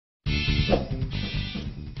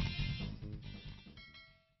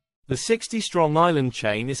The 60-strong island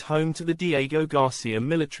chain is home to the Diego Garcia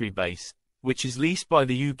military base, which is leased by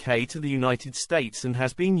the UK to the United States and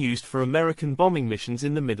has been used for American bombing missions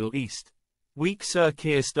in the Middle East. Weak Sir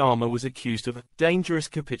Keir Starmer was accused of a dangerous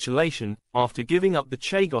capitulation after giving up the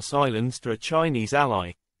Chagos Islands to a Chinese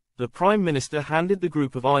ally. The Prime Minister handed the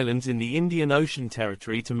group of islands in the Indian Ocean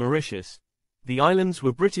territory to Mauritius. The islands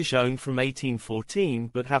were British-owned from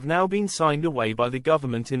 1814 but have now been signed away by the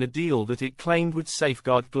government in a deal that it claimed would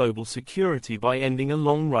safeguard global security by ending a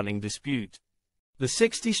long-running dispute. The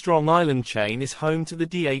 60-strong island chain is home to the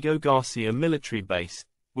Diego Garcia military base,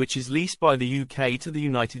 which is leased by the UK to the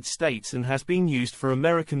United States and has been used for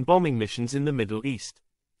American bombing missions in the Middle East.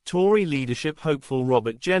 Tory leadership hopeful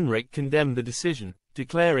Robert Jenrick condemned the decision,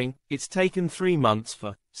 declaring, "It's taken 3 months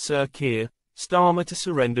for Sir Keir Starmer to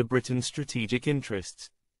surrender Britain's strategic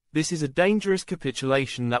interests. This is a dangerous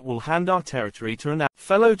capitulation that will hand our territory to an ally."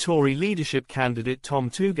 Fellow Tory leadership candidate Tom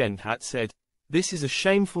Tugendhat said, "This is a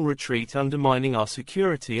shameful retreat undermining our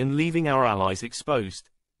security and leaving our allies exposed."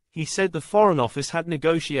 He said the Foreign Office had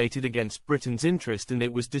negotiated against Britain's interest and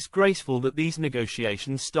it was disgraceful that these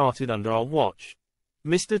negotiations started under our watch.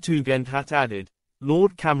 Mr. Tugendhat added,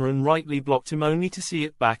 Lord Cameron rightly blocked him only to see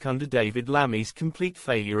it back under David Lammy's complete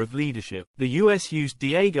failure of leadership. The US used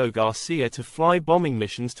Diego Garcia to fly bombing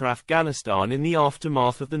missions to Afghanistan in the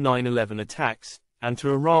aftermath of the 9/11 attacks, and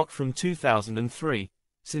to Iraq from 2003.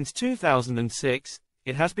 Since 2006,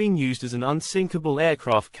 it has been used as an unsinkable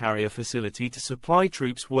aircraft carrier facility to supply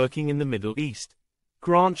troops working in the Middle East.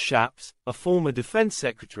 Grant Shapps, a former defense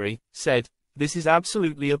secretary, said, "This is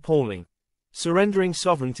absolutely appalling. Surrendering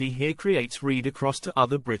sovereignty here creates read across to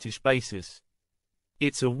other British bases.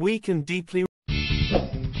 It's a weak and deeply